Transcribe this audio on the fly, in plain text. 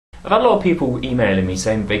I've had a lot of people emailing me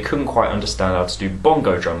saying they couldn't quite understand how to do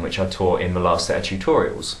bongo drum, which I taught in the last set of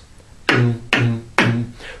tutorials.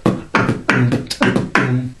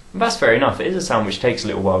 That's fair enough. It is a sound which takes a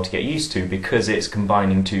little while to get used to because it's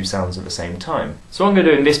combining two sounds at the same time. So what I'm going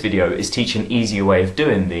to do in this video is teach an easier way of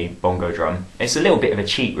doing the bongo drum. It's a little bit of a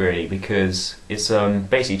cheat really because it's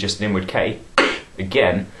basically just an inward K,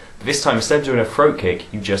 again, but this time instead of doing a throat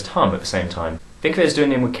kick, you just hum at the same time. Think of it as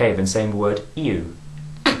doing an inward K then saying the word you.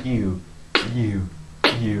 And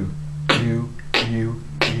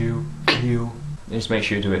just make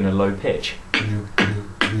sure you do it in a low pitch.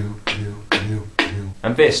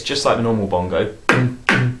 And this, just like the normal bongo, you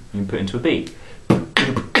can put into a beat.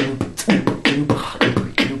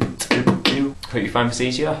 Hope you find this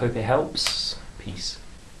easier, hope it helps. Peace.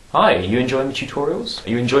 Hi, are you enjoying the tutorials? Are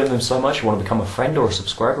you enjoying them so much you want to become a friend or a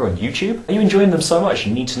subscriber on YouTube? Are you enjoying them so much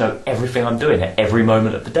you need to know everything I'm doing at every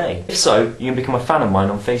moment of the day? If so, you can become a fan of mine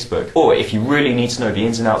on Facebook. Or if you really need to know the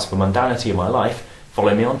ins and outs of the mundanity of my life,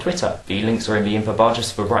 follow me on Twitter. The links are in the info bar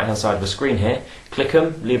just to the right hand side of the screen here. Click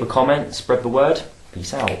them, leave a comment, spread the word.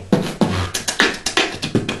 Peace out.